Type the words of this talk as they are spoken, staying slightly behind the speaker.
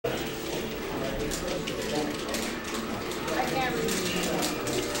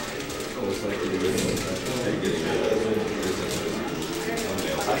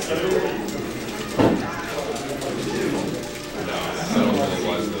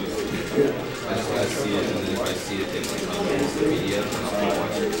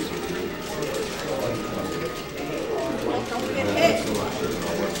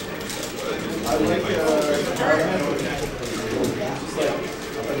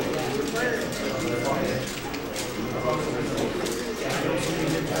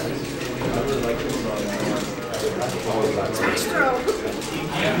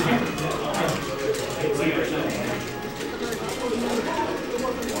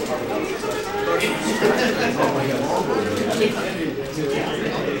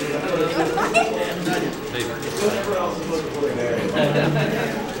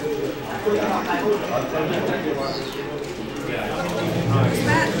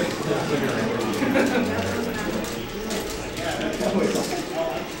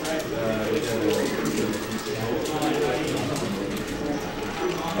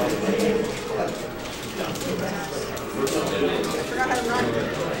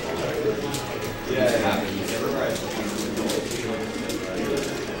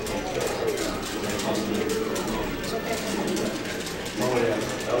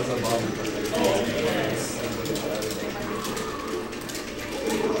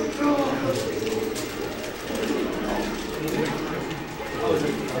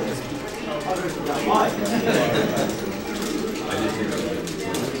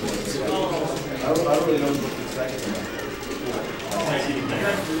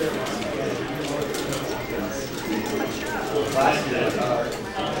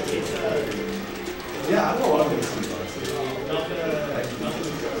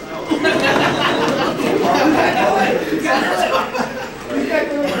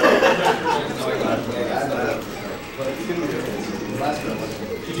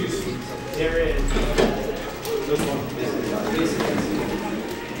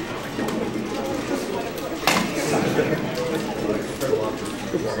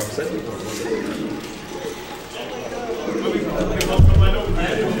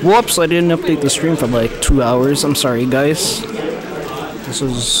Whoops, I didn't update the stream for like 2 hours. I'm sorry, guys. This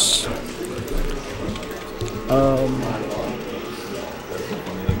is... I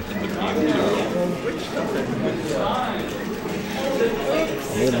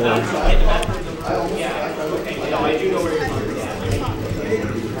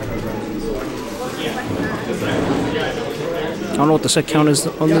don't know what the set count is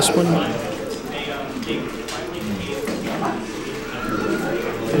on this one.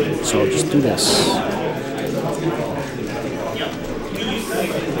 So I'll just do this.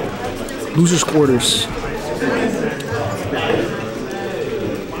 Loser's quarters.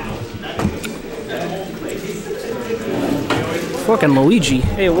 Fucking Luigi.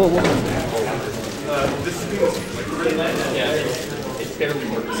 Hey, whoa, whoa. It barely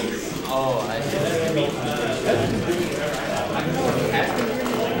works. Oh, I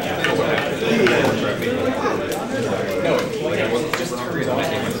no, like I wasn't just turning on it.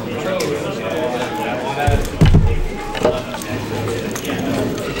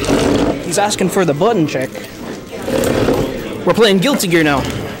 He's asking for the button check. We're playing Guilty Gear now.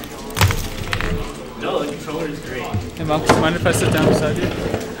 No, the controller is great. Hey, Mom, do you mind if I sit down beside you?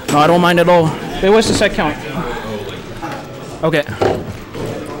 No, I don't mind at all. Wait, what's the set count? Okay.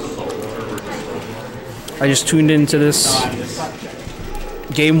 I just tuned into this.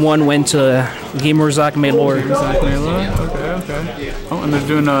 Game 1 went to GamerZach Mailor. Okay. Oh, and they're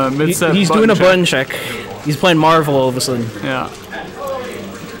doing a mid-set. He's doing a button check. He's playing Marvel all of a sudden. Yeah.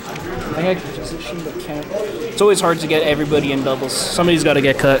 It's always hard to get everybody in doubles. Somebody's got to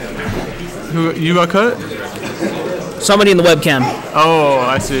get cut. Who you got cut? Somebody in the webcam. Oh,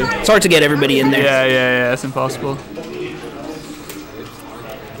 I see. It's hard to get everybody in there. Yeah. It's impossible.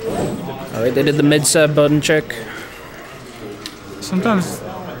 All right, they did the mid-set button check. Sometimes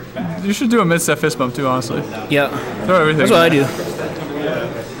you should do a mid-set fist bump too, honestly. Yeah. Throw everything. That's what I do.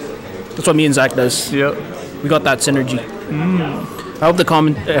 That's what me and Zach does. Yep. We got that synergy.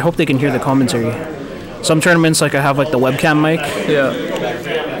 I hope they can hear the commentary. Some tournaments, like I have like the webcam mic. Yeah.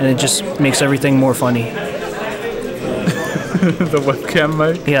 And it just makes everything more funny. The webcam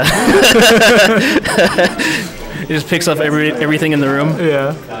mic. Yeah. It just picks up everything in the room.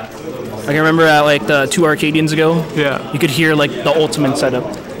 Yeah. Like I remember at like the 2 Arcadians ago. Yeah. You could hear like the ultimate setup.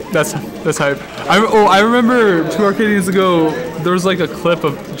 That's hype. I remember 2 Arcadians ago. There was like a clip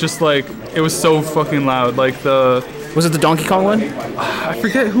of just like it was so fucking loud. Like the Was it the Donkey Kong one? I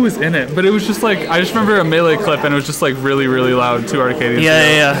forget who was in it, but it was just like I just remember a Melee clip and it was just like really loud. 2 Arcadians.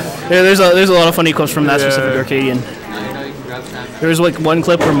 Yeah. There's a lot of funny clips from that specific Arcadian. There was like one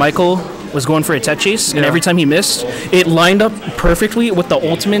clip where Michael was going for a tech chase, and every time he missed, it lined up perfectly with the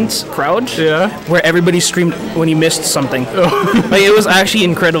ultimate crouch. Yeah. Where everybody screamed when he missed something. Like it was actually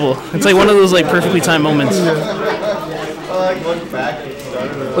incredible. It's like one of those like perfectly timed moments.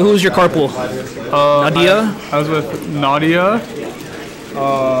 Who was your carpool? Nadia? I was with Nadia,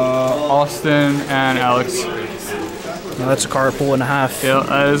 Austin, and Alex. No, that's a carpool and a half. Yeah,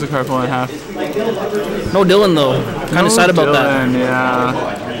 that is a carpool and a half. No Dylan though. Kind of sad about that.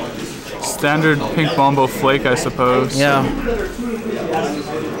 Yeah. Standard pink Bombo Flake, I suppose. Yeah.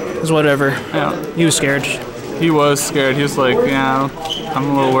 It's whatever. Yeah. He was scared. He was scared. He was like, yeah, I'm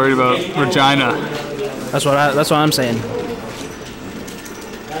a little worried about Regina. That's what I'm saying.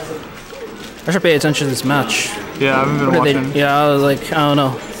 I should pay attention to this match. Yeah, I haven't been watching. Yeah, I was like, I don't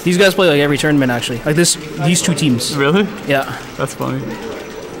know. These guys play like every tournament actually. Like these 2 teams. Really? Yeah. That's funny.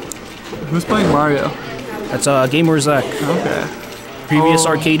 Who's playing Mario? That's GamerZach. Okay. Previous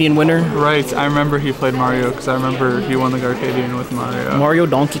Arcadian winner. Right, I remember he played Mario because I remember he won the Arcadian with Mario. Mario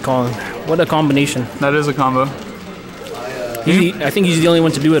Donkey Kong. What a combination. That is a combo. I think he's the only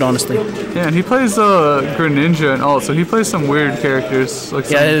one to do it, honestly. Yeah, and he plays Greninja and all, so he plays some weird characters. Like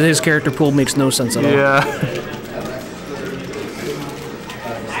his character pool makes no sense at all. Yeah.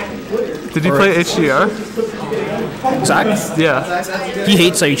 Did he play HDR? Zach? Yeah. He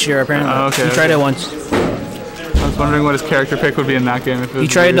hates HDR apparently. Oh, okay. He tried it once. I was wondering what his character pick would be in that game. If it was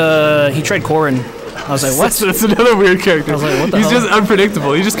he tried Corrin. I was like, what? That's another weird character. I was like, what the He's hell? just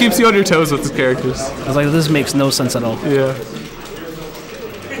unpredictable. He just keeps you on your toes with his characters. I was like, this makes no sense at all. Yeah.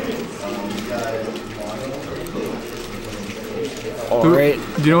 Alright.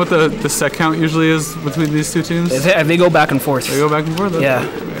 Do you know what the set count usually is between these 2 teams? They go back and forth. They go back and forth? Yeah.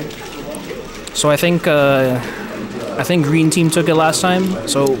 Okay. So I think green team took it last time,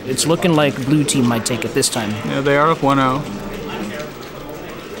 so it's looking like blue team might take it this time. Yeah, they are up 1-0.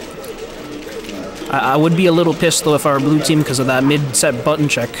 I would be a little pissed though if I were blue team because of that mid-set button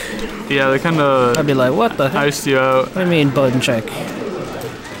check. Yeah, they kind of... I'd be like, what the heck? Iced you out. What do you mean button check?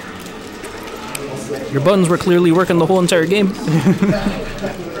 Your buttons were clearly working the whole entire game.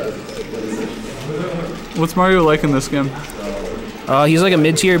 What's Mario like in this game? He's like a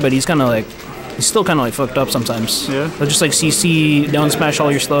mid-tier, but he's kind of like... He's still kind of like fucked up sometimes. Yeah? He'll just like CC, down smash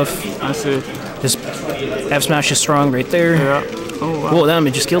all your stuff. I see. His F smash is strong right there. Yeah. Oh, wow. Whoa, damn,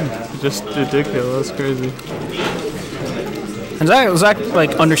 it just killed. It did kill. That's crazy. And Zach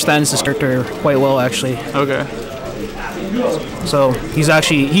like understands this character quite well actually. Okay. So he's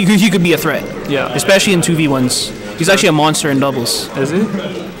actually he could be a threat. Yeah. Especially in 2v1s. He's actually a monster in doubles. Is he?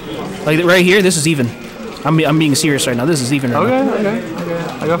 Like right here, this is even. I'm being serious right now. This is even right now. Okay.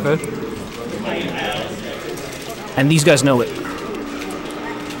 I got fed. And these guys know it.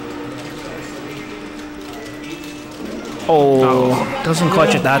 Oh, doesn't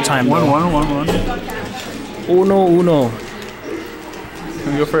clutch it that time. 1-1. Uno.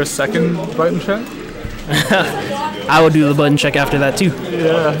 Can we go for a second button check? I would do the button check after that too.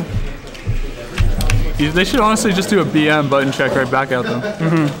 Yeah. They should honestly just do a BM button check right back at them.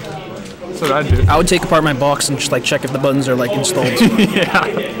 Mm-hmm. That's what I'd do. I would take apart my box and just like check if the buttons are like installed.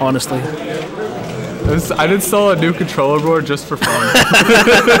 Yeah. Honestly. I'd install a new controller board just for fun.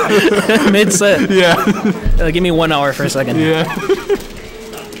 Mid-set. Yeah. Give me 1 hour for a second. Yeah.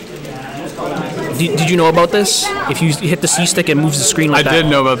 Did you know about this? If you hit the C stick, it moves the screen like that. I did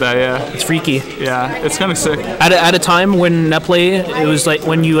know about that, yeah. It's freaky. Yeah, it's kind of sick. At a time when Netplay, it was like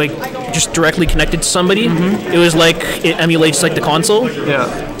when you like just directly connected to somebody, it was like it emulates like the console.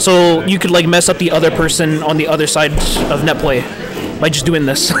 Yeah. So you could like mess up the other person on the other side of Netplay by just doing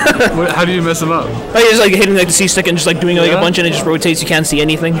this. How do you mess them up? Like just like hitting like the C stick and just like doing like a bunch and it just rotates. You can't see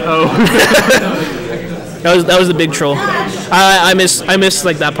anything. Oh. That was the big troll. I miss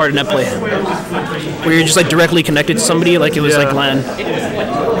like that part of Netplay where you're just like directly connected to somebody like it was like LAN.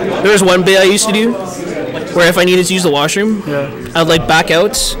 There was one bit I used to do where if I needed to use the washroom, I'd like back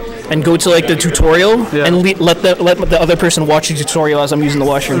out and go to like the tutorial and let the other person watch the tutorial as I'm using the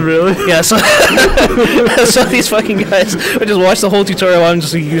washroom. Really? Yeah. So, so these fucking guys would just watch the whole tutorial while I'm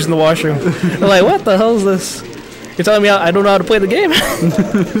just using the washroom. They're like, what the hell is this? You're telling me I don't know how to play the game?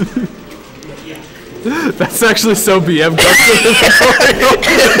 That's actually so BM.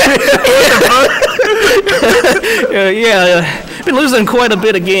 Yeah. Been losing quite a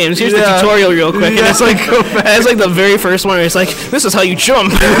bit of games. Here's the tutorial real quick. And it's like the very first one where it's like, this is how you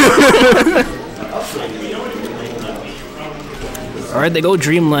jump. Alright, they go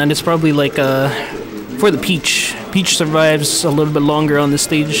Dreamland. It's probably like for the Peach. Peach survives a little bit longer on this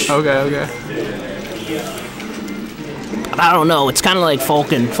stage. Okay. I don't know. It's kind of like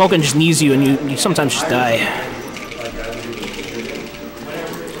Falcon. Falcon just needs you, and you sometimes just die.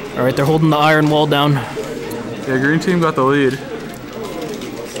 All right, they're holding the iron wall down. Yeah, green team got the lead.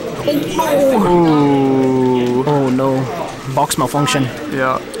 Oh no, box malfunction.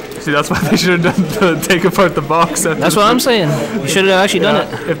 Yeah. See, that's why they should have done take apart the box. That's what I'm saying. You should have actually done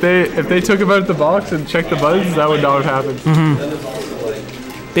it. If they took apart the box and checked the buttons, that would not have happened.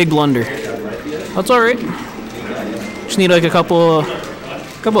 Big blunder. That's all right. Just need like a couple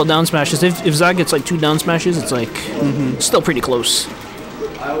of down smashes. If Zach gets like 2 down smashes, it's like still pretty close.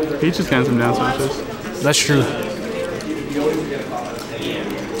 Peach is getting some down smashes. That's true.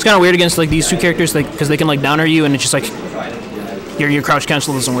 It's kind of weird against like these 2 characters, like because they can like downer you, and it's just like your crouch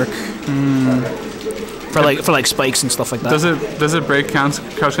cancel doesn't work for like spikes and stuff like that. Does it break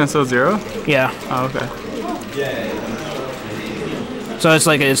crouch cancel 0? Yeah. Oh, okay. So it's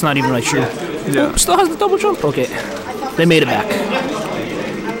like it's not even like true. Yeah. Oh, still has the double jump. Okay, they made it back.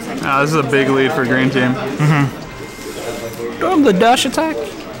 This is a big lead for green team. The dash attack.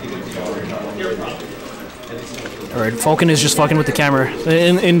 Alright, Falcon is just fucking with the camera.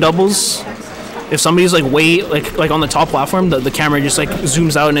 In doubles, if somebody's like way like on the top platform, the camera just like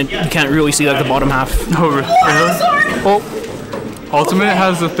zooms out and you can't really see like the bottom half. Oh, really? Oh, Ultimate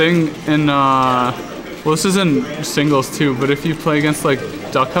has a thing in well, this is in singles too, but if you play against like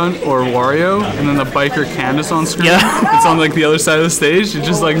Duck Hunt or Wario, and then the biker Candace on screen, it's on like the other side of the stage, it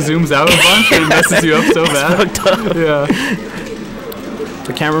just like zooms out a bunch and it messes you up so bad. Yeah.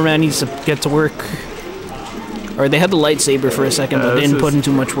 The cameraman needs to get to work. Or they had the lightsaber for a second, but they didn't put in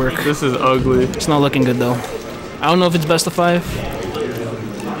too much work. This is ugly. It's not looking good though. I don't know if it's best of 5.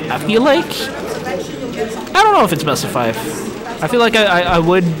 I feel like I don't know if it's best of 5. I feel like I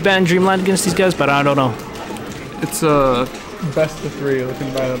would ban Dreamland against these guys, but I don't know. It's best of 3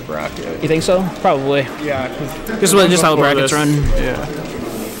 looking by the bracket. You think so? Probably. Yeah, this is just how brackets run. Yeah.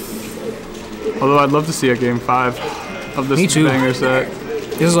 Although I'd love to see a game 5 of this banger set.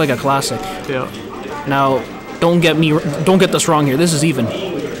 This is like a classic. Yeah. Now, don't get this wrong here. This is even.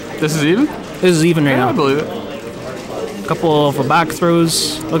 This is even? This is even right now. I believe it. Couple of back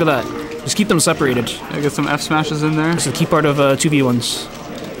throws. Look at that. Just keep them separated. I get some F smashes in there. It's a key part of 2v1s.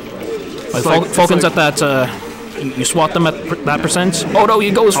 Like Falcon's at that. You swat them at that percent. Oh no,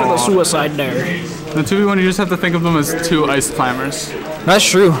 he goes for the suicide there. In 2v1, you just have to think of them as 2 ice climbers. That's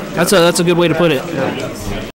true. That's a good way to put it. Yeah.